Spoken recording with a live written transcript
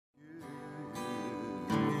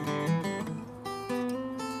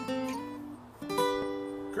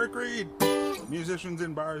Kirk Reed, musicians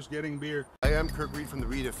in bars getting beer. I am Kirk Reed from the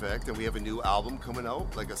Reed Effect, and we have a new album coming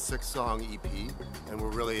out, like a 6-song EP, and we're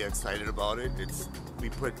really excited about it. We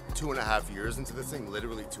put 2.5 years into this thing,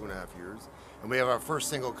 literally 2.5 years, and we have our first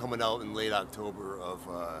single coming out in late October of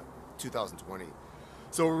 2020.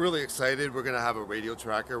 So we're really excited. We're going to have a radio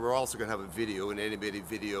tracker. We're also going to have a video, an animated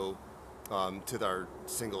video to our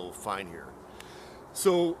single Fine Here.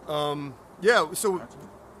 So yeah, so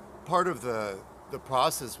part of the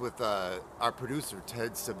process with our producer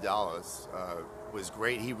Ted Sebdalis was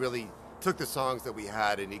great. He really took the songs that we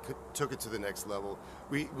had and he took it to the next level.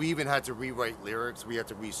 We even had to rewrite lyrics. We had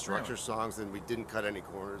to restructure songs, and we didn't cut any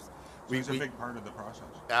corners. So it's a big part of the process.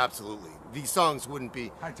 Absolutely. These songs wouldn't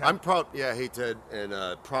be. Hi, Ted. I'm proud. Yeah, hey Ted, and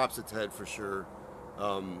props to Ted for sure.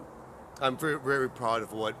 I'm very, very proud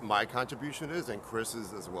of what my contribution is, and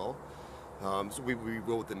Chris's as well. So we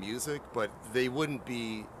wrote the music, but they wouldn't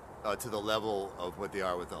be to the level of what they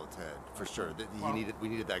are without Ted, for sure. We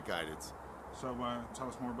needed that guidance. So tell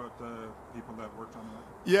us more about the people that worked on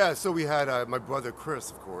that. Yeah, so we had my brother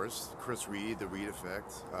Chris, of course, Kirk Reed, the Reed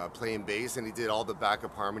Effect, playing bass, and he did all the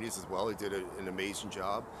backup harmonies as well. He did an amazing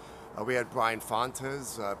job. We had Brian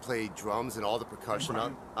Fontes played drums and all the percussion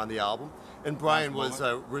on the album. And Brian was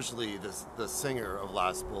originally the singer of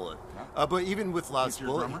Last Bullet. Yeah. But even with Last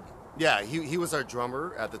Bullet, drummer? Yeah, he was our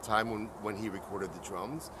drummer at the time when he recorded the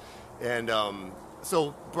drums. And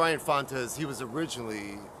so Brian Fontes, he was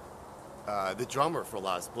originally the drummer for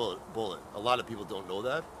Last Bullet. A lot of people don't know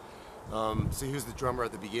that. So he was the drummer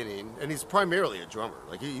at the beginning, and he's primarily a drummer.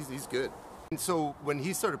 Like he's good. And so when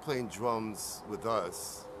he started playing drums with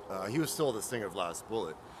us, he was still the singer of Last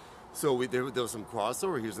Bullet. So there was some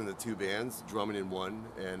crossover. He was in the two bands, drumming in one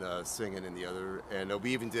and singing in the other. And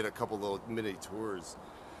we even did a couple little mini tours,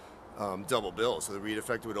 double bill. So the Reed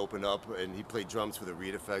Effect would open up, and he played drums for the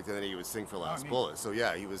Reed Effect, and then he would sing for Last Bullet. So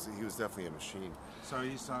yeah, he was definitely a machine. So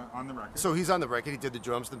he's on the record. So he's on the record. He did the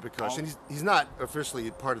drums, the percussion. He's not officially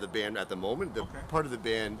part of the band at the moment. Part of the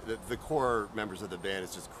band, the core members of the band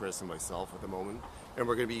is just Chris and myself at the moment, and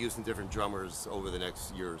we're going to be using different drummers over the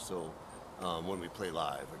next year or so when we play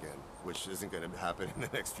live again, which isn't going to happen in the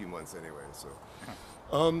next few months anyway.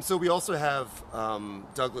 So, so we also have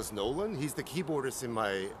Douglas Nolan. He's the keyboardist in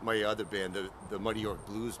my other band, the Muddy York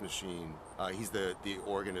Blues Machine. He's the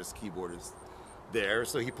organist, keyboardist there.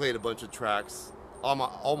 So he played a bunch of tracks.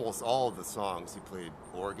 Almost all of the songs. He played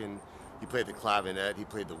organ, he played the clavinet, he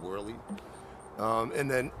played the whirly. And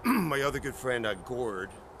then my other good friend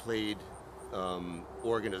Gord played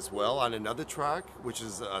organ as well on another track, which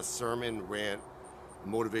is a sermon, rant,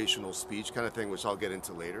 motivational speech kind of thing, which I'll get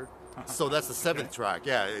into later. So that's the 7th track.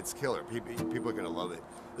 Yeah, it's killer. People are going to love it,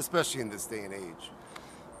 especially in this day and age.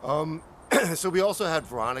 So we also had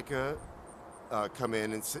Veronica come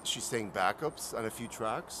in, and she sang backups on a few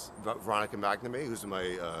tracks. Veronica McNamee, who's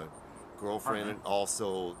my girlfriend, and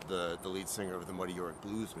also the lead singer of the Muddy York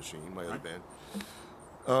Blues Machine, my other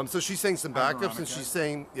band. So she sang some backups, and she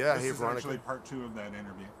sang, yeah, this hey is Veronica. Actually part 2 of that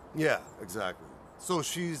interview. Yeah, exactly. So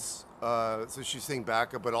she sang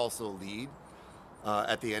backup, but also lead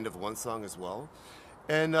at the end of one song as well.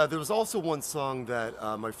 And there was also one song that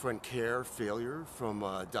my friend Failure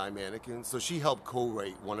from Die Mannequin, so she helped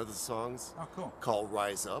co-write one of the songs. Oh, cool. Called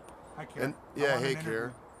Rise Up. Hi, Care. And, yeah, hey,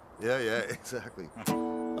 Care. Yeah, exactly.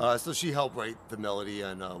 So she helped write the melody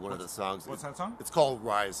on one of the songs. What's that song? It's called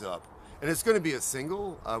Rise Up. And it's going to be a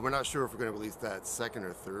single. We're not sure if we're going to release that 2nd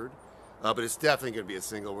or 3rd, but it's definitely going to be a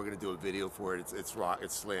single. We're going to do a video for it. It's rock.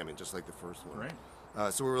 It's slamming, just like the first one.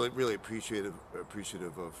 Right. So we're really appreciative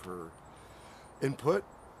of her input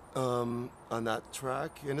on that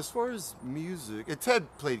track. And as far as music, and Ted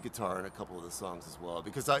played guitar in a couple of the songs as well,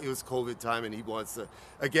 because it was COVID time, and he wants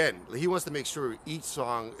to make sure each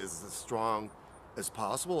song is as strong as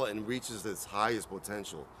possible and reaches its highest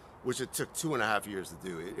potential, which it took 2.5 years to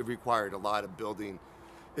do. It required a lot of building.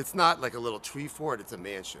 It's not like a little tree fort, it's a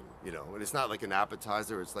mansion, and it's not like an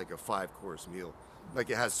appetizer, it's like a 5-course meal. Like,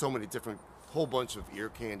 it has so many different, whole bunch of ear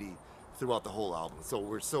candy throughout the whole album. So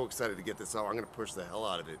we're so excited to get this out. I'm going to push the hell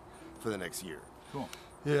out of it for the next year. Cool.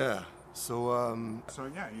 Yeah. So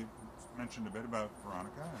yeah, you mentioned a bit about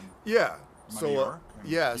Veronica and yeah. Muddy York,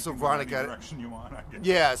 yeah. So Veronica. Any direction you want, I guess.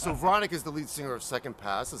 Yeah. So Veronica is the lead singer of Second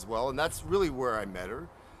Pass as well, and that's really where I met her,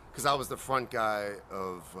 because I was the front guy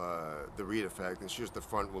of the Reed Effect, and she was the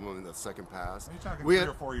front woman in the Second Pass. Are you talking 3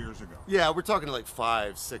 or 4 years ago? Yeah, we're talking like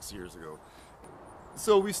 5-6 years ago.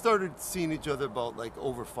 So we started seeing each other about like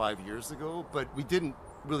over 5 years ago, but we didn't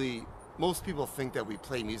really. Most people think that we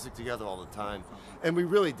play music together all the time, and we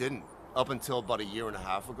really didn't up until about 1.5 years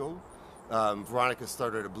ago. Veronica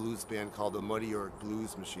started a blues band called the Muddy York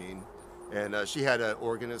Blues Machine, And she had an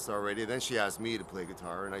organist already. Then she asked me to play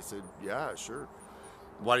guitar, and I said, yeah, sure.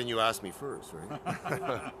 Why didn't you ask me first,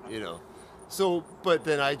 right? You know. So, but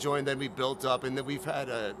then I joined, then we built up, and then we've had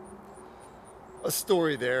a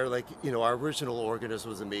story there. Like, you know, our original organist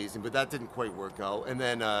was amazing, but that didn't quite work out. And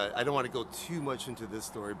then I don't want to go too much into this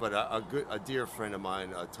story, but a dear friend of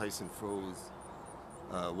mine, Tyson Froese,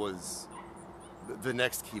 was the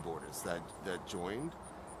next keyboardist that joined.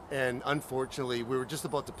 And unfortunately, we were just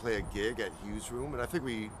about to play a gig at Hughes Room, and I think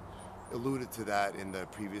we alluded to that in the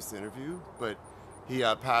previous interview, but he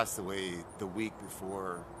passed away the week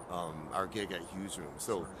before our gig at Hughes Room.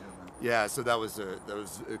 So, yeah, so that was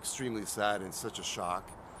extremely sad and such a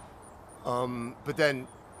shock. But then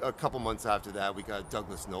a couple months after that, we got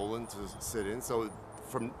Douglas Nolan to sit in. So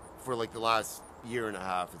for like the last year and a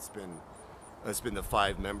half, it's been the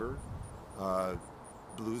 5-member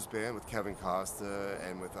blues band with Kevin Costa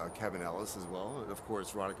and with Kevin Ellis as well, and of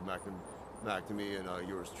course Veronica McNamee and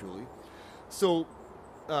yours truly. So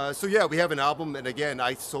yeah, we have an album, and again,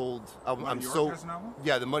 I sold. Muddy York has an album?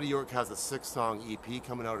 Yeah, the Muddy York has a 6-song EP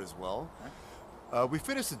coming out as well. Okay. We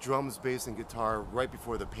finished the drums, bass, and guitar right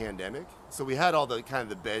before the pandemic, so we had all the kind of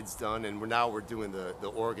the beds done, and we're doing the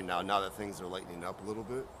organ now that things are lightening up a little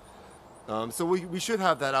bit. So we should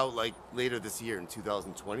have that out like later this year in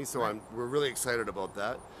 2020. So right. we're really excited about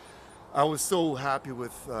that. I was so happy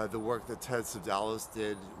with the work that Ted Sabdalis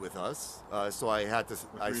did with us. So I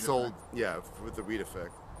sold, yeah, with the Reed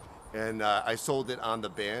Effect, and I sold it on the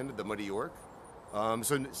band, the Muddy York.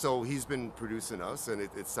 So he's been producing us, and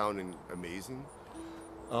it's sounding amazing.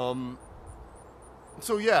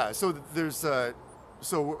 So yeah, so there's.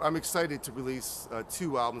 So I'm excited to release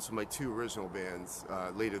 2 albums from my 2 original bands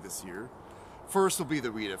later this year. First will be the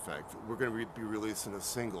Reed Effect. We're going to be releasing a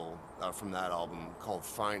single from that album called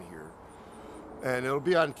Fine Here. And it'll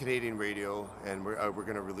be on Canadian radio, and we're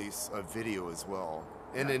going to release a video as well,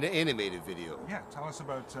 and an animated video. Yeah, tell us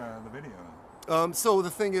about the video. So the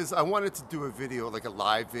thing is, I wanted to do a video, like a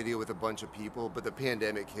live video with a bunch of people, but the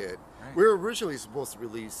pandemic hit. Right. We were originally supposed to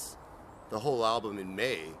release the whole album in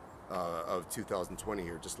May of 2020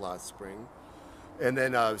 here, just last spring. And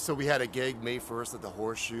then, so we had a gig May 1st at the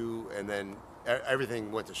Horseshoe, and then everything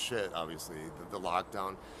went to shit, obviously, the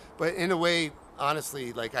lockdown. But in a way,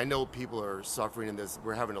 honestly, like, I know people are suffering in this.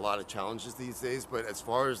 We're having a lot of challenges these days, but as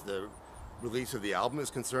far as the release of the album is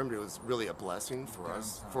concerned, it was really a blessing for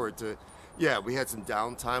us, for it to, yeah, we had some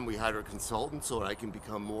downtime. We hired a consultant so that I can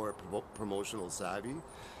become more promotional savvy.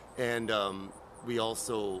 And, we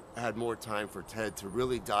also had more time for Ted to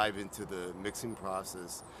really dive into the mixing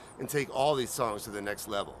process and take all these songs to the next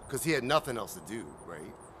level, because he had nothing else to do,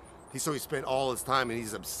 right? So he spent all his time, and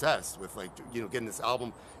he's obsessed with, like, you know, getting this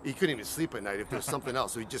album. He couldn't even sleep at night if there's something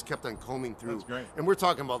else, so he just kept on combing through. That's great. And we're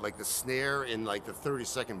talking about like the snare in like the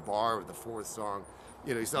 32nd bar of the 4th song.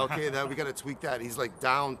 You know, he said, okay, that we got to tweak that. He's like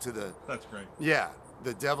down to the. That's great. Yeah,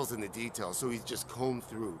 the devil's in the details. So he's just combed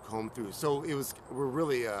through. So we're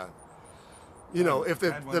really. You know, if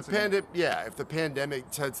the pandemic,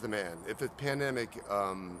 Ted's the man. If the pandemic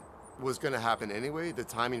was going to happen anyway, the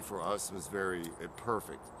timing for us was very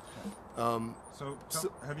perfect. So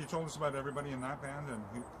have you told us about everybody in that band and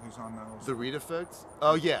who's on those? The Reed Effect?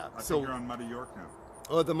 Oh, yeah. I think you're on Muddy York now.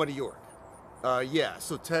 Oh, the Muddy York. Yeah,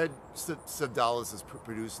 so Ted Sabdalis is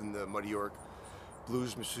producing the Muddy York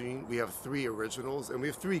Blues Machine. We have 3 originals, and we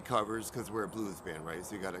have 3 covers because we're a blues band, right?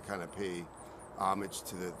 So you got to kind of pay homage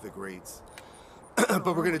to the greats. But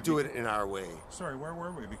we're going to do it in our way. Sorry, where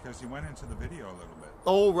were we? Because you went into the video a little bit.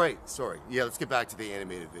 Oh, right. Sorry. Yeah, let's get back to the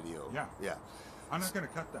animated video. Yeah. I'm not going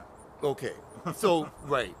to cut that. Okay. So,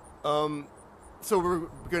 right. So we're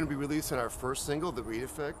going to be releasing our first single, The Reed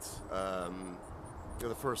Effect.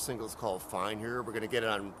 The first single is called Fine Here. We're going to get it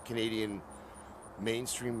on Canadian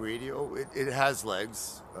mainstream radio. It has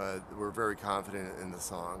legs. We're very confident in the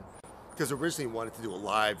song. Because originally we wanted to do a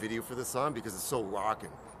live video for the song because it's so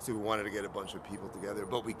rocking. So we wanted to get a bunch of people together,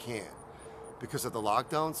 but we can't because of the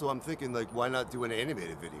lockdown. So I'm thinking, like, why not do an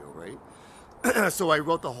animated video, right? So I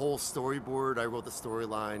wrote the whole storyboard. I wrote the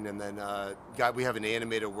storyline, and then we have an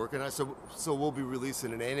animator working on it. So we'll be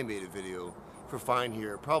releasing an animated video for Fine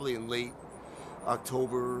Here, probably in late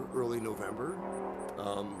October, early November.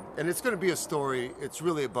 And it's going to be a story. It's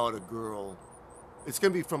really about a girl. It's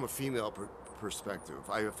going to be from a female perspective.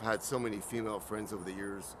 I have had so many female friends over the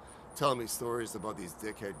years telling me stories about these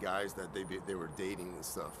dickhead guys that they were dating and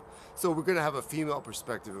stuff. So we're going to have a female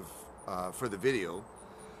perspective for the video.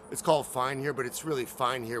 It's called Fine Here, but it's really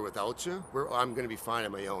fine here without you. I'm going to be fine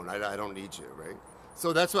on my own. I don't need you, right?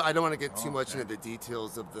 So that's what I don't want to get too much into the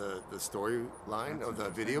details of the storyline of the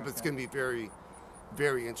video, but it's going to be very,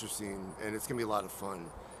 very interesting, and it's going to be a lot of fun.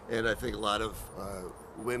 and I think a lot of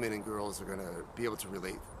women and girls are going to be able to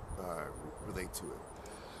relate to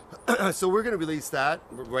it. So we're going to release that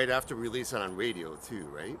right after we release it on radio too,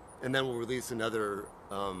 right? And then we'll release another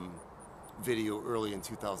video early in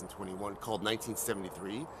 2021 called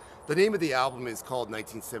 1973. The name of the album is called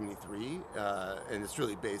 1973, and it's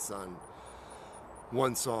really based on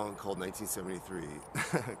one song called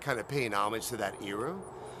 1973, kind of paying homage to that era.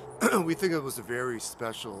 We think it was a very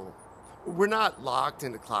special. We're not locked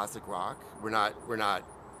into classic rock. We're not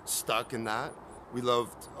stuck in that. We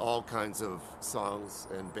loved all kinds of songs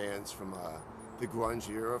and bands from the grunge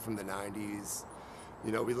era, from the 90s.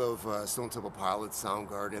 You know, we love Stone Temple Pilots,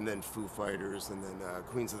 Soundgarden, and then Foo Fighters, and then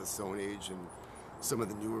Queens of the Stone Age, and some of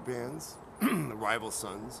the newer bands, the Rival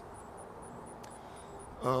Sons.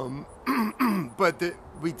 But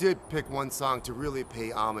we did pick one song to really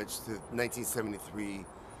pay homage to 1973,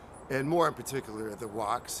 and more in particular the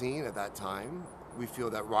rock scene at that time. We feel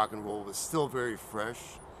that rock and roll was still very fresh.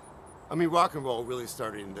 I mean, rock and roll really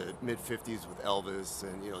started in the mid-50s with Elvis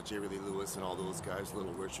and, you know, Jerry Lee Lewis and all those guys,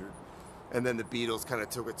 Little Richard. And then the Beatles kind of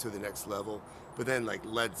took it to the next level. But then like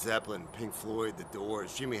Led Zeppelin, Pink Floyd, The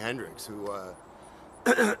Doors, Jimi Hendrix, who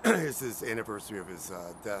is his anniversary of his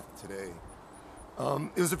death today.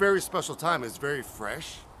 It was a very special time. It was very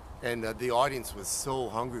fresh, and the audience was so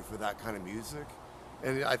hungry for that kind of music,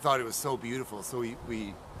 and I thought it was so beautiful. So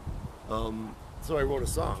so I wrote a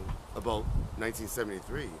song about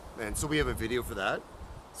 1973, and so we have a video for that.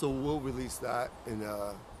 So we'll release that in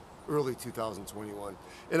early 2021.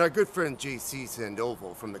 And our good friend JC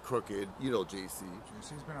Sandoval from the Crooked, you know JC.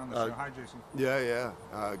 JC's been on the show. Hi, JC.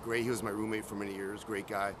 Yeah. Great. He was my roommate for many years. Great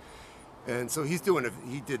guy. And so he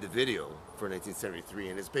did the video for 1973,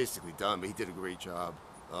 and it's basically done, but he did a great job.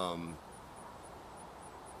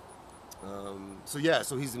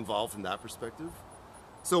 So he's involved from that perspective.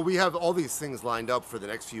 So we have all these things lined up for the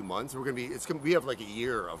next few months. We have like a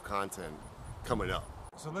year of content coming up.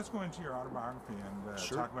 So let's go into your autobiography and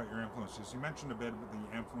Sure. talk about your influences. You mentioned a bit of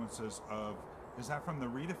the influences of, is that from the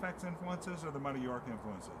Reed Effects influences or the Muddy York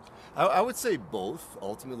influences? I would say both,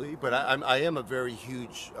 ultimately, but I am a very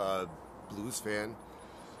huge blues fan.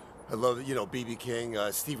 I love, you know, B.B. King,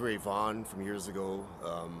 Stevie Ray Vaughan from years ago,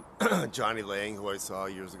 Johnny Lang, who I saw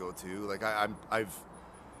years ago too. Like I've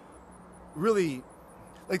really,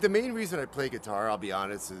 like the main reason I play guitar, I'll be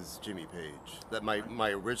honest, is Jimmy Page. That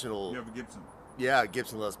my original. You have a Gibson. Yeah,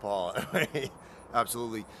 Gibson Les Paul,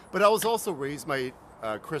 absolutely. But I was also raised,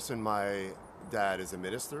 Chris and my dad is a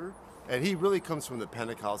minister, and he really comes from the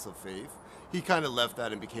Pentecostal faith. He kind of left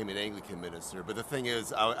that and became an Anglican minister. But the thing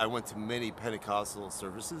is, I went to many Pentecostal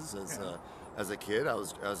services as a kid,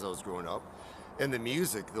 as I was growing up. And the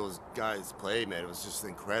music those guys played, man, it was just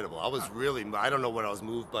incredible. I don't know what I was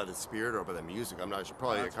moved by the spirit or by the music. I'm not sure,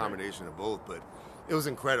 probably a combination of both, but it was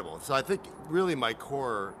incredible. So I think really my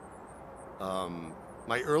core,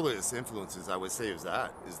 my earliest influences, I would say, is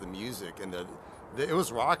the music. And it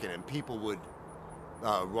was rocking, and people would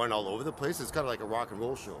run all over the place. It's kind of like a rock and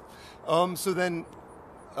roll show. So then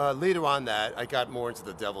later on that, I got more into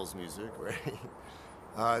the devil's music, right?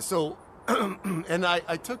 And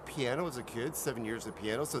I took piano as a kid, 7 years of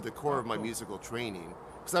piano, so the core of my musical training,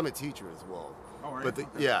 because I'm a teacher as well. Oh, right. But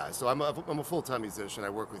yeah, so I'm a full-time musician. I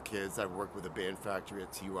work with kids. I work with a band factory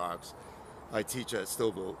at T-Rox. I teach at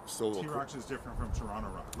Stovall. T-Rox is different from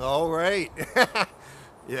torontorox. Oh, right.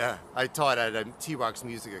 Yeah, I taught at T-Rox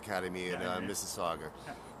Music Academy in Mississauga.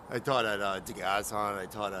 I taught at DeGazon. I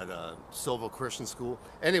taught at Stovall Christian School.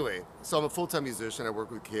 Anyway, so I'm a full-time musician. I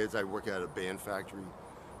work with kids. I work at a band factory.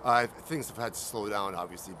 Things have had to slow down,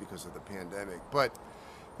 obviously, because of the pandemic. But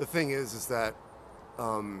the thing is that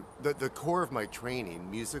the core of my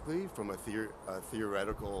training musically, from a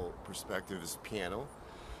theoretical perspective, is piano.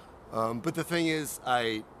 But the thing is,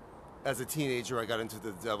 as a teenager, I got into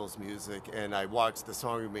the devil's music, and I watched The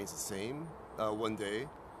Song Remains the Same one day.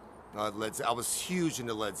 I was huge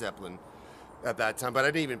into Led Zeppelin at that time, but I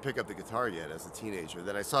didn't even pick up the guitar yet as a teenager.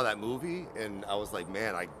 Then I saw that movie, and I was like,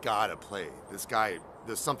 man, I gotta play. This guy,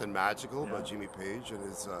 there's something magical about Jimmy Page and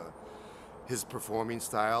his performing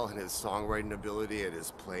style and his songwriting ability and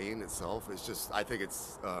his playing itself. It's just, I think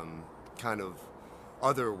it's kind of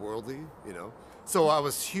otherworldly, you know. So I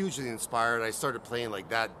was hugely inspired. I started playing like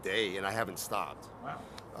that day, and I haven't stopped.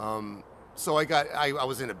 Wow. So I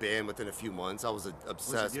was in a band within a few months. I was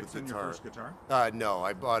obsessed with guitar. Was it Gibson your first guitar? No,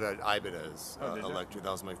 I bought an Ibanez electric.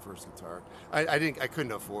 That was my first guitar. I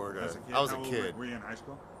couldn't afford it. I was a kid. Were you in high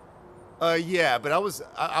school? Yeah, but I was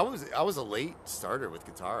a late starter with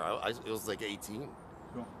guitar. It was like 18.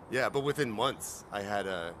 Cool. Yeah, but within months I had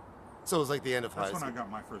a So it was like the end of high That's school. when I got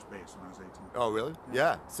my first bass when I was 18. Oh, really?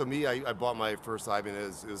 Yeah. So I bought my first Ivan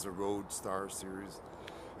as a Road Star series,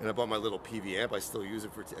 and I bought my little PV amp. I still use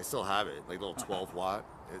it I still have it, like little 12 watt.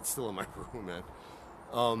 It's still in my room, man.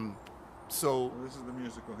 So this is the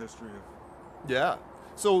musical history of. Yeah.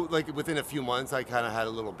 So like within a few months, I kind of had a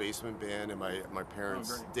little basement band, and my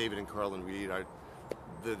parents, David and Carlin Reed,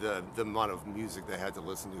 the amount of music they had to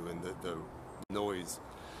listen to and the noise.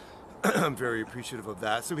 I'm very appreciative of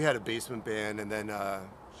that. So we had a basement band, and then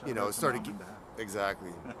started exactly,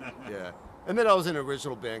 yeah. And then I was in an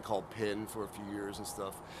original band called Pin for a few years and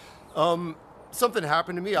stuff. Something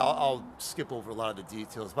happened to me. I'll skip over a lot of the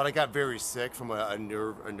details, but I got very sick from a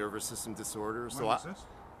nervous system disorder. So When was this?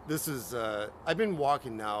 This is I've been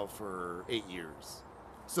walking now for 8 years.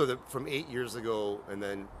 So from 8 years ago, and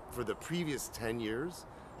then for the previous 10 years,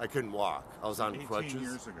 I couldn't walk. I was on crutches. 18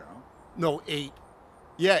 years ago. No, 8.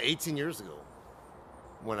 Yeah, 18 years ago,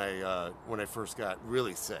 when I first got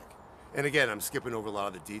really sick. And again, I'm skipping over a lot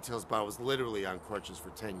of the details, but I was literally on crutches for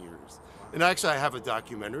 10 years. And actually, I have a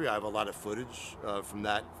documentary. I have a lot of footage from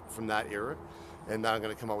that era, and I'm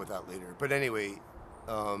going to come out with that later. But anyway,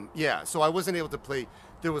 so I wasn't able to play.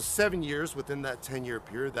 There was 7 years within that 10-year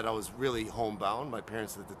period that I was really homebound. My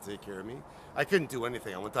parents had to take care of me. I couldn't do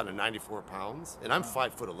anything. I went down to 94 pounds, and I'm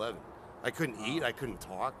 5'11". I couldn't eat. I couldn't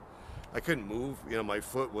talk. I couldn't move. My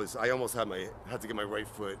foot was. I almost had to get my right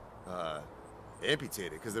foot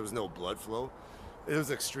amputated because there was no blood flow. It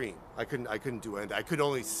was extreme. I couldn't do anything. I could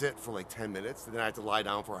only sit for like 10 minutes, and then I had to lie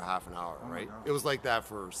down for a half an hour. Right? It was like that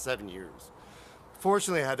for 7 years.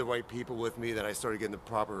 Fortunately, I had the right people with me. That I started getting the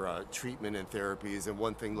proper treatment and therapies, and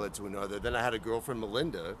one thing led to another. Then I had a girlfriend,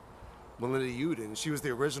 Melinda Uden. She was the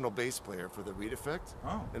original bass player for the Reed Effect,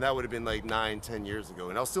 and that would have been like 9-10 years ago.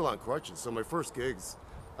 And I was still on crutches. So my first gigs,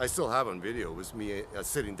 I still have on video, was me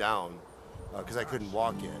sitting down because I couldn't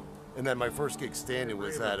walk yet. And then my first gig standing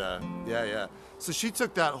was at So she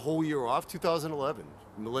took that whole year off, 2011.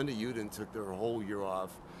 Melinda Uden took their whole year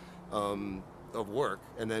off of work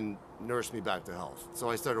and then nursed me back to health. So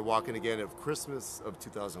I started walking again at Christmas of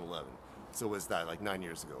 2011. So it was that like 9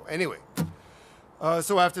 years ago. Anyway,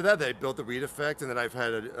 so after that, they built the Reed Effect, and then I've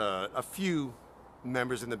had a few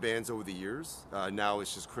members in the bands over the years. Now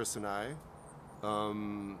it's just Chris and I.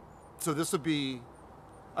 So this would be,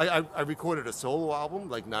 I recorded a solo album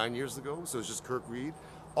like 9 years ago, so it's just Kirk Reed.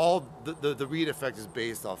 All the Reed Effect is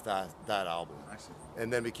based off that album. I see.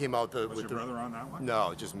 And then we came out Was your brother on that one?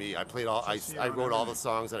 No, just me. I played all. I wrote all the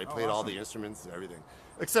songs, and I played all the instruments and everything,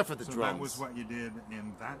 except for the drums. That was what you did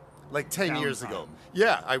in that. Like 10 years ago.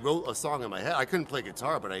 Yeah, I wrote a song in my head. I couldn't play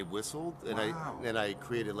guitar, but I whistled and I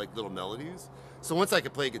created like little melodies. So once I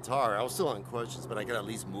could play guitar, I was still on crutches, but I could at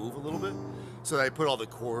least move a little bit. So I put all the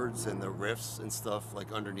chords and the riffs and stuff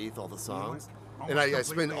like underneath all the songs, and I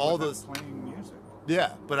spent all those. Playing music.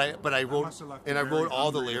 Yeah, but I wrote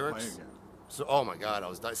all the lyrics. So oh my God, I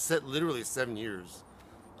was literally 7 years.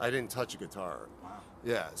 I didn't touch a guitar. Wow.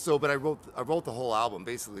 Yeah. So, but I wrote the whole album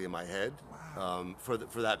basically in my head. Wow. For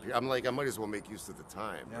that period, I'm like, I might as well make use of the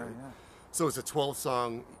time. Yeah, right? yeah. So it's a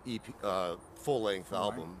 12-song EP, full-length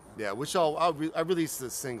album. Yeah, which I released a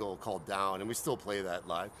single called Down, and we still play that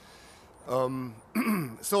live.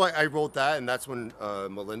 So I wrote that, and that's when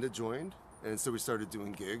Melinda joined, and so we started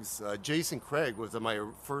doing gigs. Jason Craig was my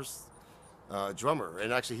first drummer,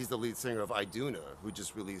 and actually he's the lead singer of Iduna, who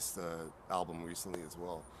just released an album recently as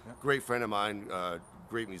well. Yeah. Great friend of mine,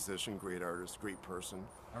 great musician, great artist, great person.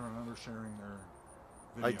 I remember sharing their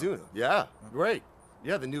video. Iduna, yeah, great.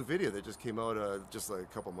 Yeah, the new video that just came out just like a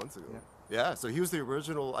couple months ago. Yeah, so he was the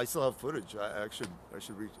original. I still have footage. I should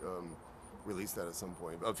release that at some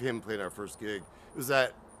point of him playing our first gig. It was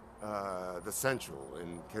at the Central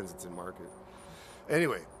in Kensington Market.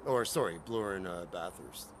 Anyway, Bloor and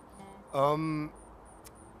Bathurst.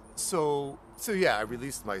 So yeah, I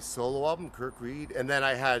released my solo album, Kirk Reed, and then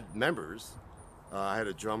I had members. I had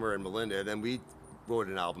a drummer and Melinda, and then we wrote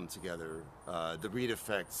an album together, the Reed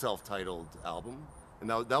Effect self-titled album, and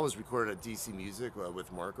that was recorded at DC Music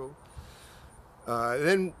with Marco.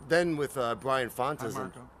 Then with Brian Fontes. Hi,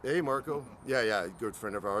 Marco. Hey, Marco. Yeah, good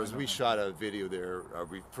friend of ours. We shot a video there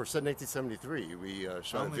for 1973. We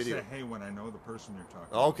shot a video. I only say hey when I know the person you're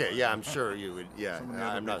talking Okay, about. yeah, I'm sure you would. Yeah,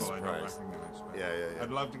 I'm not I don't surprised. recognize, but Yeah. I'd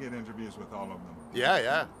love to get interviews with all of them.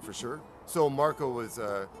 Yeah, for sure. So Marco was.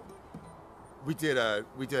 We did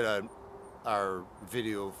our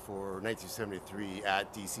video for 1973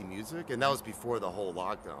 at DC Music, and that was before the whole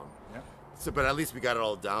lockdown. Yep. So, but at least we got it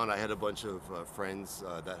all down. I had a bunch of friends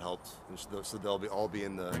that helped, so they'll all be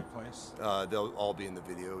in the. Big place. They'll all be in the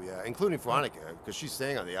video, yeah, including Veronica, because she's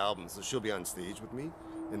staying on the album, so she'll be on stage with me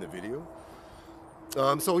in the video.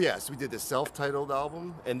 So yes, we did the self-titled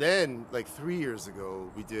album, and then like 3 years ago,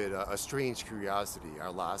 we did A Strange Curiosity,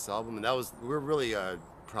 our last album, and we're really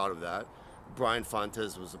proud of that. Brian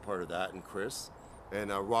Fontes was a part of that, and Chris, and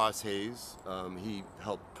Ross Hayes, he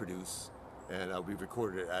helped produce, and we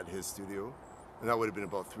recorded it at his studio, and that would have been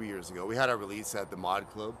about 3 years ago. We had our release at the Mod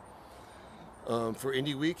Club for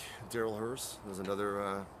Indie Week. Daryl Hurst was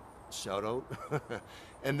another shout out,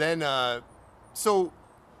 and then so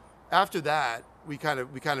after that. We kind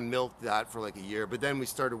of milked that for like a year, but then we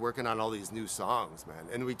started working on all these new songs, man,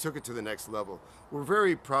 and we took it to the next level. We're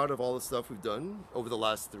very proud of all the stuff we've done over the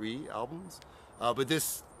last 3 albums, but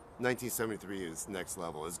this 1973 is next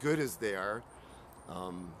level. As good as they are,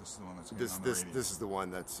 This is the one that's this is the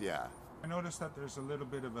one that's I noticed that there's a little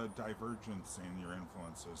bit of a divergence in your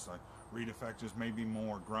influences. Like Reed Effect is maybe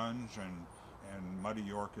more grunge, and Muddy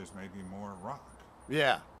York is maybe more rock.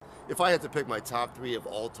 Yeah. If I had to pick my top 3 of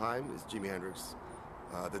all time, is Jimi Hendrix,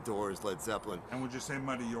 The Doors, Led Zeppelin. And would you say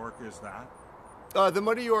Muddy York is that? The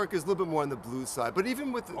Muddy York is a little bit more on the blues side, but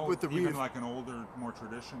even with the even like an older, more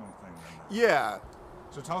traditional thing than that. Yeah.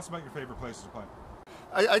 So tell us about your favorite places to play.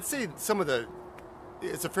 I'd say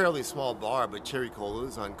it's a fairly small bar, but Cherry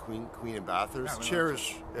Cola's on Queen and Bathurst. Yeah,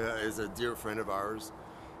 Cherish is a dear friend of ours,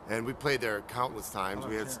 and we played there countless times.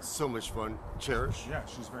 We had so much fun. Cherish. Yeah,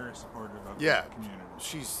 she's very supportive of the community.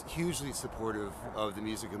 She's hugely supportive of the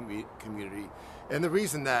music community, and the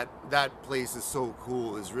reason that place is so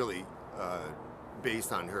cool is really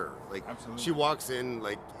based on her. Like, absolutely. She walks in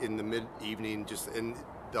like in the mid-evening, and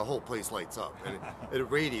the whole place lights up, and it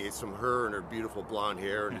radiates from her and her beautiful blonde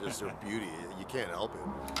hair and just her beauty. You can't help it.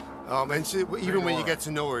 And she, even when you get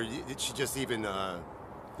to know her, she just even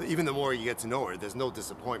the more you get to know her, there's no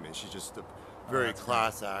disappointment. She's just a very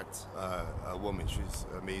class act woman. She's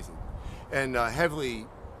amazing, and heavily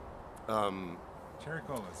Cherry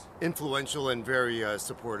Cola's influential and very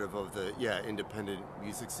supportive of the independent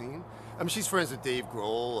music scene. I mean, she's friends with Dave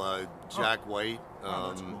Grohl, Jack White,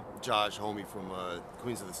 that's cool. Josh Homme from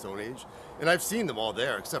Queens of the Stone Age, and I've seen them all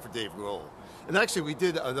there except for Dave Grohl. And actually, we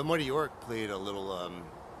did the Muddy York played a little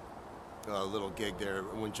gig there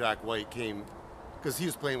when Jack White came, because he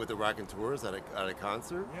was playing with the Raconteurs at a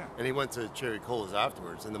concert, and he went to Cherry Cola's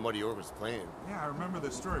afterwards, and the Muddy York was playing. Yeah, I remember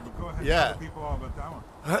this story, but go ahead and tell people all about that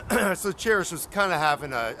one. So Cherish was kind of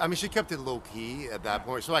having she kept it low key at that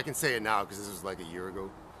point, so I can say it now because this was like a year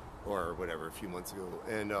ago, or whatever, a few months ago,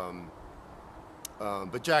 and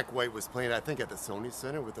but Jack White was playing, I think, at the Sony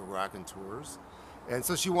Center with the Raconteurs, and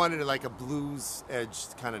so she wanted like a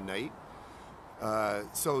blues-edged kind of night.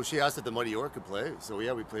 So she asked if the Muddy York could play. So we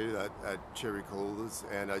played it at Cherry Cola's,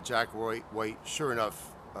 and Jack White, sure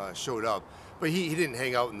enough, showed up. But he didn't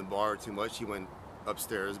hang out in the bar too much. He went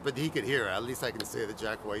upstairs, but he could hear. At least I can say that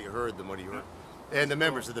Jack White heard the Muddy York, and the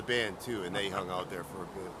members of the band too, and they hung out there for a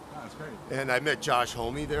bit. That's great. And I met Josh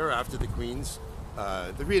Homme there after the Queens.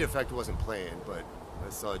 The Reed Effect wasn't playing, but I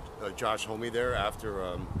saw Josh Homme there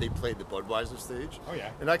after they played the Budweiser stage. Oh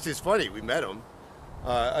yeah. And actually, it's funny. We met him.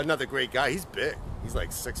 Another great guy. He's big. He's like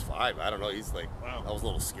 6'5". I don't know. He's like, wow. I was a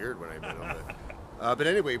little scared when I met him. But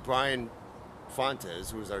anyway, Brian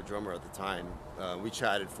Fontes, who was our drummer at the time, we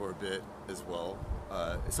chatted for a bit as well.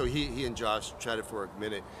 So he and Josh chatted for a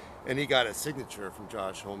minute, and he got a signature from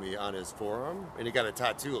Josh Homme on his forearm, and he got a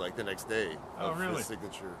tattoo like the next day of his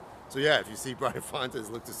signature. So yeah, if you see Brian Fontes,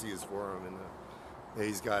 look to see his forearm, and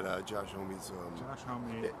he's got Josh Homme's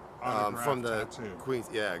from the tattoo. Queens.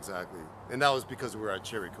 Yeah, exactly. And that was because we were at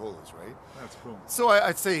Cherry Cola's, right? That's cool. So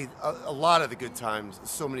I'd say a lot of the good times,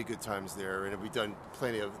 so many good times there, and we've done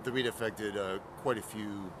plenty of. The Reed Effect did quite a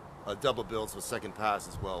few double bills with Second Pass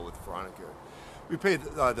as well with Veronica. We played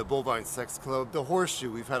the Bovine Sex Club, the Horseshoe.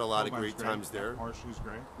 We've had a lot of great times there. Horseshoe's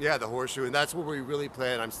great. Yeah, the Horseshoe, and that's where we really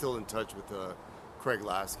play. And I'm still in touch with Craig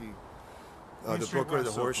Lasky, the booker of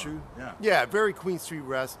the Horseshoe. Yeah, very Queen Street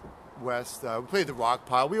West. We played the Rock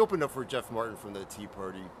Pile. We opened up for Jeff Martin from the Tea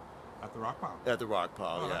Party. At the Rock Pile? At the Rock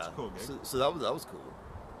Pile, That's a cool gig. So that was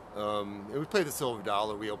cool. And we played the Silver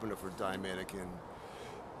Dollar. We opened up for Die Mannequin.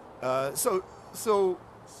 Yeah,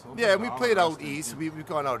 and we played out east. We've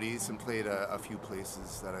gone out east and played a few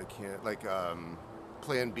places that I can't, like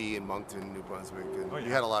Plan B in Moncton, New Brunswick. And we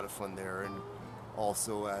had a lot of fun there. And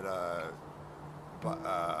also at,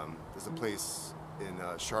 there's a place in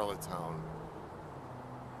Charlottetown.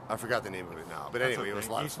 I forgot the name of it now, but anyway, it was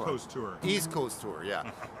a lot of fun. East Coast Tour. East Coast Tour,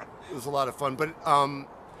 yeah. It was a lot of fun, but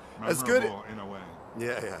as good in a way.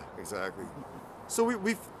 Yeah, exactly. So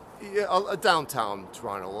we've downtown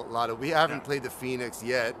Toronto. We haven't played the Phoenix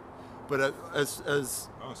yet, but as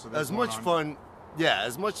much fun. Yeah,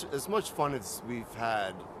 as much fun as we've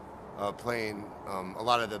had playing a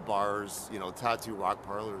lot of the bars, you know, Tattoo Rock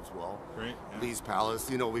Parlor as well. Great. Yeah. Lee's Palace,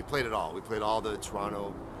 you know, we played it all. We played all the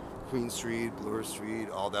Toronto, Queen Street, Bloor Street,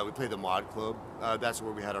 all that. We played the Mod Club. That's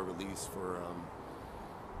where we had our release for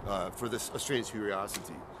this A Strange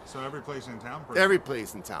Curiosity. So every place in town? Every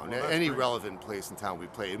place in town, Well, any great. relevant place in town we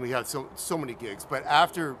played, and we had so many gigs. But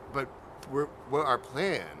our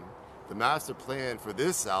plan, the master plan for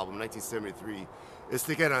this album, 1973, is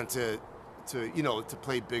to get on to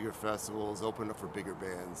play bigger festivals, open up for bigger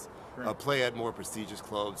bands, play at more prestigious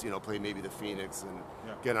clubs, you know, play maybe the Phoenix and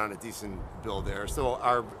get on a decent bill there. So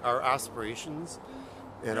our aspirations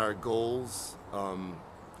and our goals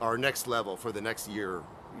are next level for the next year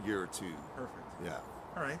or two. Perfect. Yeah.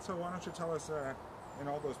 All right, so why don't you tell us, in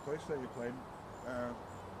all those places that you played, a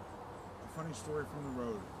funny story from the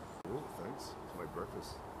road. Oh, thanks. It's my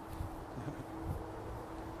breakfast.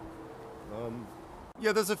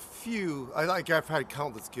 Yeah, there's a few. I've had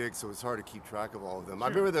countless gigs, so it's hard to keep track of all of them. Sure. I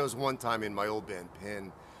remember there was one time in my old band,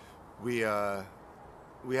 Pin, we had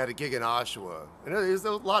a gig in Oshawa, and it was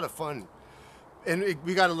a lot of fun. And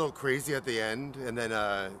we got a little crazy at the end, and then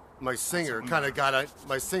my singer fell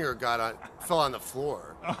on the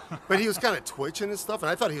floor, but he was kind of twitching and stuff, and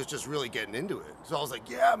I thought he was just really getting into it. So I was like,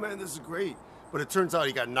 "Yeah, man, this is great." But it turns out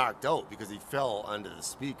he got knocked out because he fell under the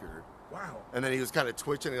speaker. Wow. And then he was kind of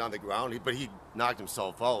twitching it on the ground, but he knocked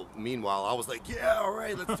himself out. Meanwhile, I was like, "Yeah, all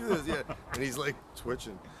right, let's do this." Yeah, and he's like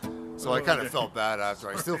twitching. So I kind of felt bad after.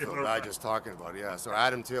 I still feel bad just talking about it. Yeah. So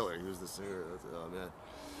Adam Taylor, he was the singer.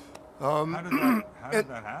 Oh man. How did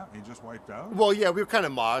that happen? He just wiped out? Well, yeah, we were kind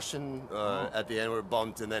of moshing at the end. We were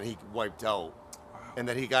bumped, and then he wiped out. Wow. And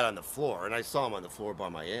then he got on the floor, and I saw him on the floor by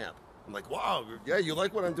my amp. I'm like, "Wow, yeah, you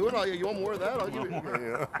like what I'm doing? You want more of that? I'll give you."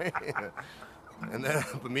 You know? And then,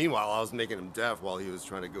 but meanwhile, I was making him deaf while he was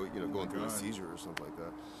trying to going through a seizure or something like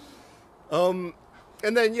that.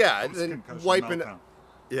 And then then wiping.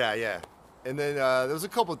 Yeah. And then there was a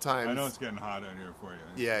couple of times. I know it's getting hot out here for you.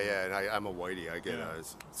 Yeah, and I'm a whitey. I get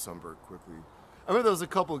sunburned quickly. I remember there was a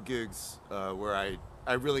couple of gigs where I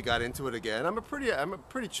really got into it again. I'm a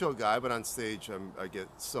pretty chill guy, but on stage I get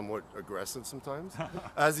somewhat aggressive sometimes,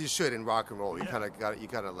 as you should in rock and roll. You kind of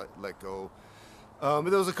let go. But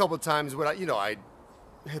there was a couple of times when I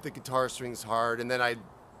hit the guitar strings hard, and then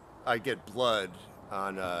I get blood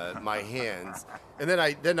on my hands, and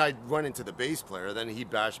then I'd run into the bass player. Then he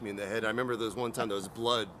bashed me in the head. I remember there was one time there was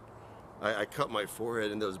blood. I cut my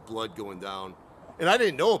forehead, and there was blood going down, and I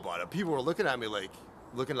didn't know about it. People were looking at me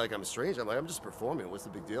looking like I'm strange. I'm like, I'm just performing. What's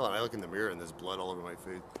the big deal? And I look in the mirror, and there's blood all over my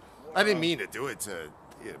face. I didn't mean to do it.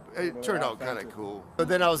 It turned out kind of cool. But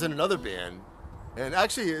then I was in another band, and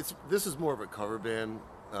actually this is more of a cover band,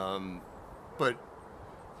 but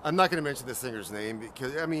I'm not going to mention the singer's name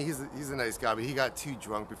because he's a nice guy, but he got too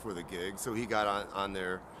drunk before the gig, so he got on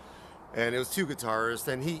there, and it was two guitarists,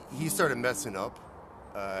 and he started messing up,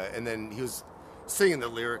 and then he was singing the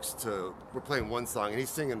lyrics to, we're playing one song, and he's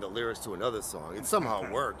singing the lyrics to another song. It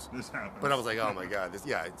somehow worked. This happened. But I was like, oh my God,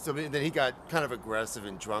 So then he got kind of aggressive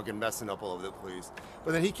and drunk and messing up all over the place.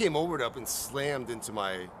 But then he came over and slammed into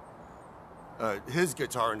his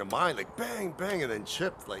guitar into mine, like bang, bang, and then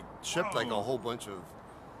chipped like a whole bunch of.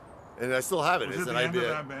 And I still have it. Was it the end of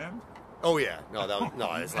that band? Oh yeah,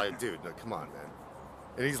 no. It's like, dude, no, come on, man.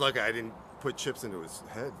 And he's lucky I didn't put chips into his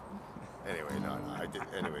head. Anyway, no, I did.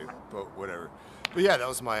 Anyway, but whatever. But yeah, that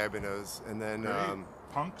was my Ibanez. And then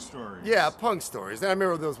punk stories. Yeah, punk stories. And I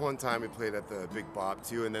remember there was one time we played at the Big Bop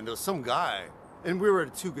too, and then there was some guy, and we were a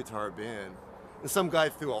 2-guitar band, and some guy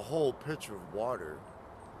threw a whole pitcher of water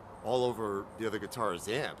all over the other guitar's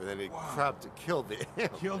amp, and then it killed the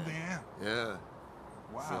amp. Killed the amp. Yeah.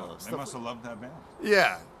 Wow. So they must have loved that band.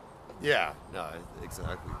 Yeah. No,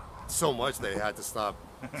 exactly. So much they had to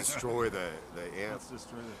destroy the amp. Let's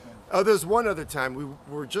destroy the thing. Oh, there's one other time we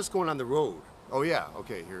were just going on the road. Oh yeah.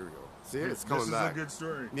 Okay, here we go. See, it's coming back. This is a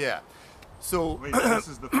good story. Yeah. So. Wait, this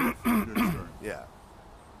is the fifth good story. Yeah.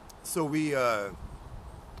 So we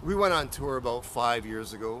went on tour about 5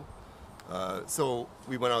 years ago. So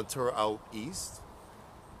we went on tour out east,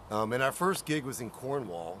 and our first gig was in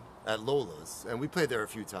Cornwall at Lola's, and we played there a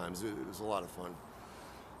few times. It was a lot of fun.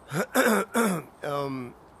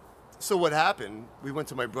 So what happened, we went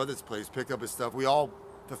to my brother's place, picked up his stuff.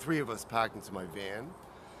 The three of us packed into my van.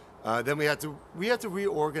 Then we had to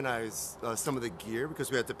reorganize some of the gear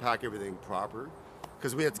because we had to pack everything proper,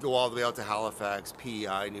 because we had to go all the way out to Halifax,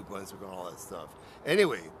 PEI, New Brunswick, and all that stuff.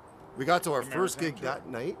 Anyway, we got to our first gig that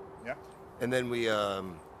night. Yeah. And then we got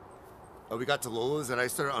to Lola's, and I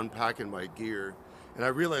started unpacking my gear, and I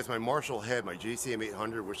realized my Marshall head, my JCM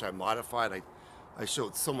 800, which I modified, I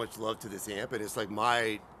showed so much love to this amp, and it's like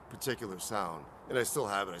my particular sound, and I still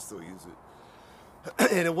have it. I still use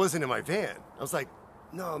it, and it wasn't in my van. I was like,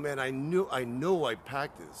 no, man, I know I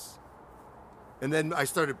packed this. And then I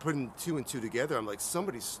started putting two and two together. I'm like,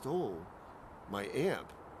 somebody stole my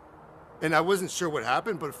amp. And I wasn't sure what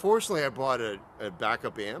happened, but fortunately I bought a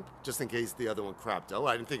backup amp just in case the other one crapped out.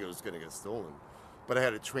 I didn't think it was going to get stolen, but I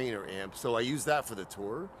had a trainer amp, so I used that for the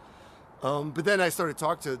tour. But then I started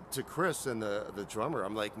talking to Chris and the drummer.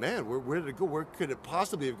 I'm like, man, where did it go? Where could it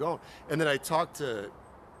possibly have gone? And then I talked to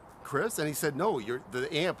Chris, and he said, no, the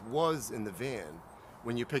amp was in the van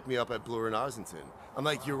when you picked me up at Bloor and Ossington. I'm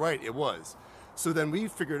like, you're right, it was. So then we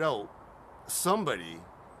figured out somebody,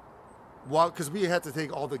 because we had to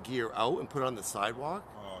take all the gear out and put it on the sidewalk.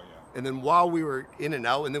 Oh, yeah. And then while we were in and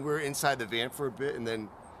out, and then we were inside the van for a bit, and then,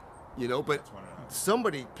 but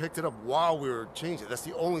somebody picked it up while we were changing. That's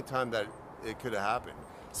the only time that it could have happened.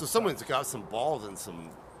 So someone's got some balls and some,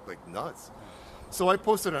 nuts. So I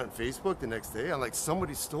posted it on Facebook the next day. I'm like,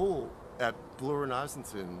 somebody stole at Bloor and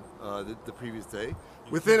Ossington the previous day.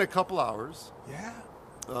 Within a couple hours. Yeah.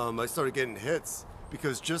 I started getting hits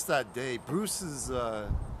because just that day, Bruce's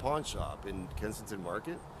pawn shop in Kensington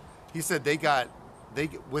Market, he said they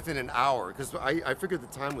within an hour, because I figured the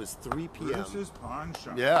time was 3 p.m. Bruce's pawn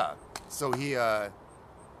shop. Yeah. So he,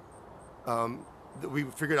 we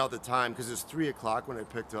figured out the time because it was 3 o'clock when I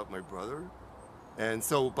picked up my brother. And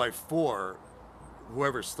so by 4,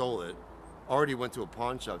 whoever stole it already went to a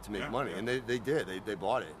pawn shop to make money. Yeah. And they did. They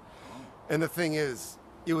bought it. Oh. And the thing is,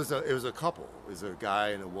 it was a couple. It was a guy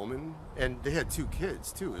and a woman, and they had 2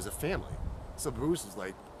 kids too. It was a family. So Bruce was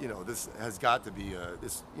like, this has got to be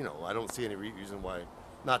this. I don't see any reason why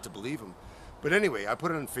not to believe him. But anyway, I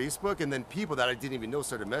put it on Facebook, and then people that I didn't even know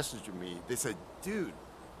started messaging me. They said, dude,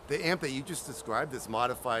 the amp that you just described, this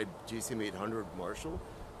modified JCM 800 Marshall,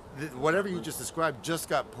 whatever you just described, just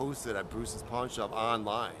got posted at Bruce's pawn shop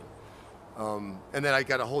online. And then I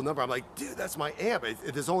got a whole number. I'm like, dude, that's my amp.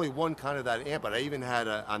 There's only one kind of that amp, but I even had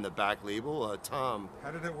on the back label, Tom.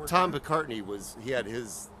 How did it work? Tom McCartney he had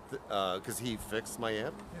his, because he fixed my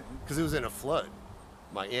amp, because it was in a flood,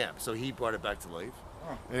 my amp. So he brought it back to life.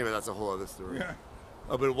 Oh. Anyway, that's a whole other story. Yeah.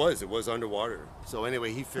 But it was underwater. So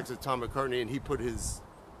anyway, he fixed it, Tom McCartney, and he put his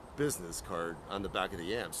business card on the back of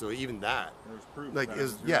the amp. So even that, there's proof.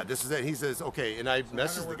 This is it. He says, okay, and I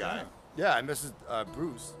messaged the guy. Yeah, I messaged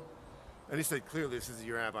Bruce. And he said, clearly, this is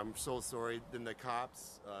your amp. I'm so sorry. Then the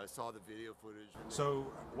cops saw the video footage. So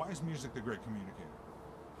why is music the great communicator?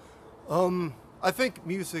 I think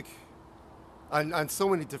music, on so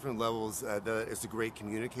many different levels, is a great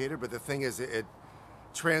communicator. But the thing is, it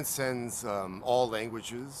transcends all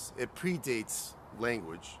languages. It predates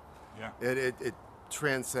language. Yeah. It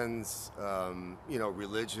transcends,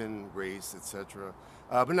 religion, race, etc.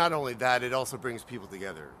 But not only that, it also brings people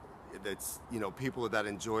together. That's people that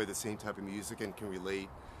enjoy the same type of music and can relate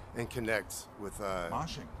and connect with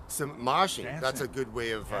moshing. Moshing. Dancing. That's a good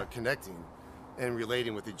way of connecting and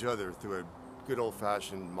relating with each other through a good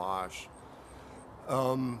old-fashioned mosh.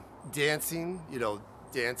 Dancing,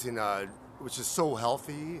 which is so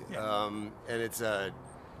healthy, and it's so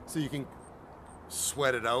you can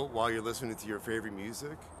sweat it out while you're listening to your favorite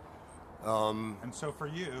music. And so for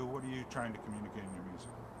you, what are you trying to communicate in your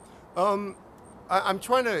music? I'm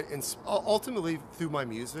trying to, ultimately through my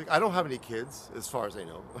music, I don't have any kids as far as I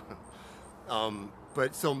know.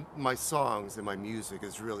 But so my songs and my music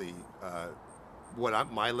is really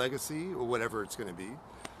my legacy or whatever it's going to be.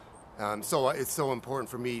 So it's so important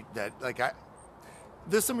for me that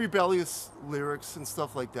there's some rebellious lyrics and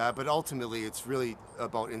stuff like that, but ultimately it's really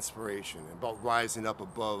about inspiration, about rising up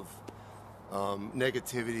above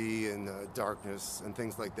negativity and darkness and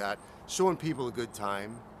things like that, showing people a good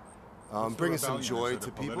time. Bringing some joy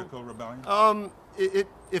to people. Political rebellion?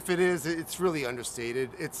 If it is, it's really understated.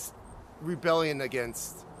 It's rebellion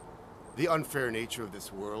against the unfair nature of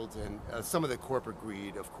this world and some of the corporate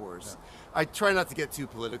greed, of course. Yeah. I try not to get too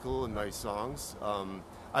political in my songs.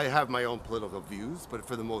 I have my own political views, but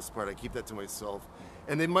for the most part, I keep that to myself.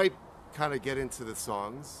 And they might kind of get into the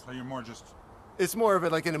songs. So you're more just... It's more of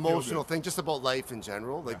an emotional thing, just about life in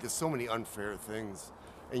general. There's so many unfair things.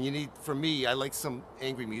 And for me, I like some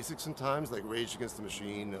angry music sometimes, like Rage Against the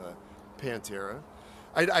Machine, Pantera.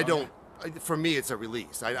 For me, it's a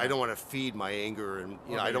release. I don't want to feed my anger, and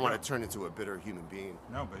I don't want to turn into a bitter human being.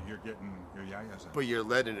 No, but you're getting your yayas out. But you're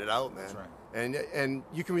letting it out, man. That's right. And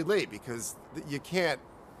you can relate because you can't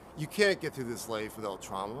get through this life without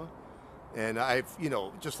trauma. And I've,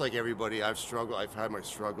 just like everybody, I've struggled. I've had my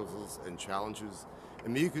struggles and challenges,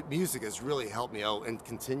 and music has really helped me out and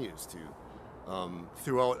continues to.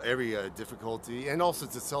 Throughout every difficulty, and also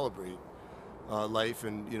to celebrate life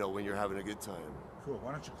and when you're having a good time. Cool.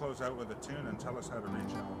 Why don't you close out with a tune and tell us how to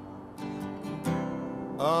reach out?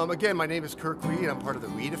 Again, my name is Kirk Reed. I'm part of the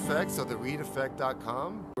Reed Effect, so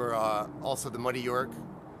thereedeffect.com. We're also the Muddy York,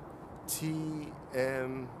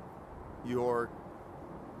 TM York,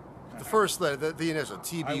 the first letter, the initial,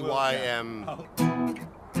 TBYM.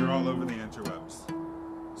 You're all over the interwebs.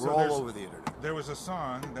 We're all over the internet. There was a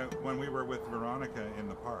song that when we were with Veronica in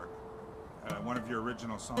the park, one of your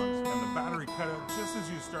original songs, and the battery cut out just as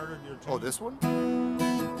you started your tune. Oh, this one?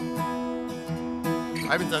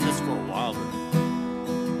 I haven't done this for a while, but...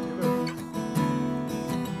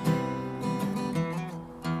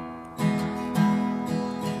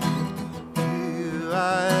 Here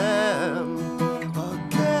I am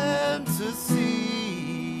again to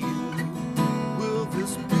see you. Will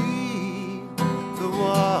this be the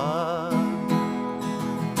one?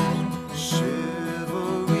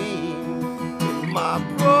 Shivering in my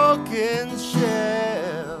broken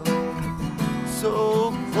shell,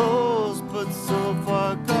 so close but so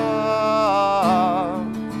far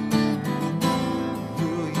gone.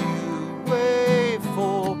 Will you wait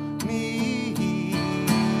for me?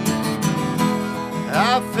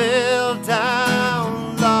 I fell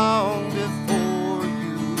down long before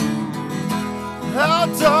you. I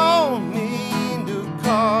don't mean to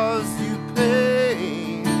cause you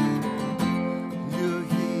pain. You're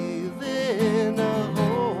healing a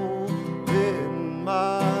hole in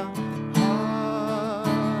my heart.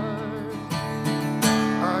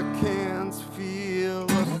 I can't feel a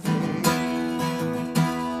thing.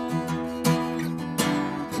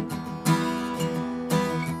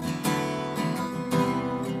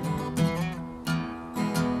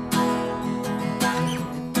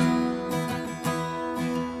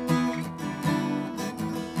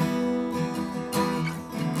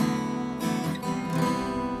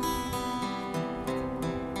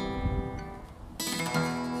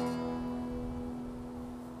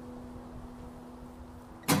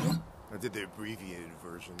 I did the abbreviated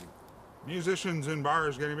version. Musicians in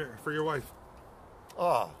bars getting beer for your wife.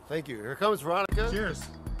 Oh, thank you. Here comes Veronica. Cheers.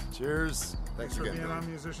 Cheers. Thanks for again, being Billy. on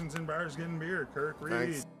Musicians in Bars Getting Beer, Kirk Reed.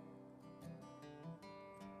 Thanks.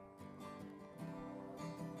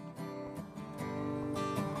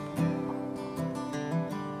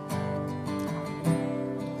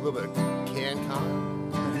 A little bit of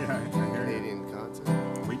CanCon, Yeah, I hear you. Canadian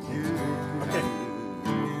content. We Okay.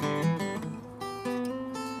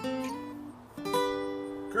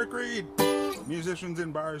 Kirk Reed, Musicians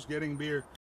in Bars Getting Beer.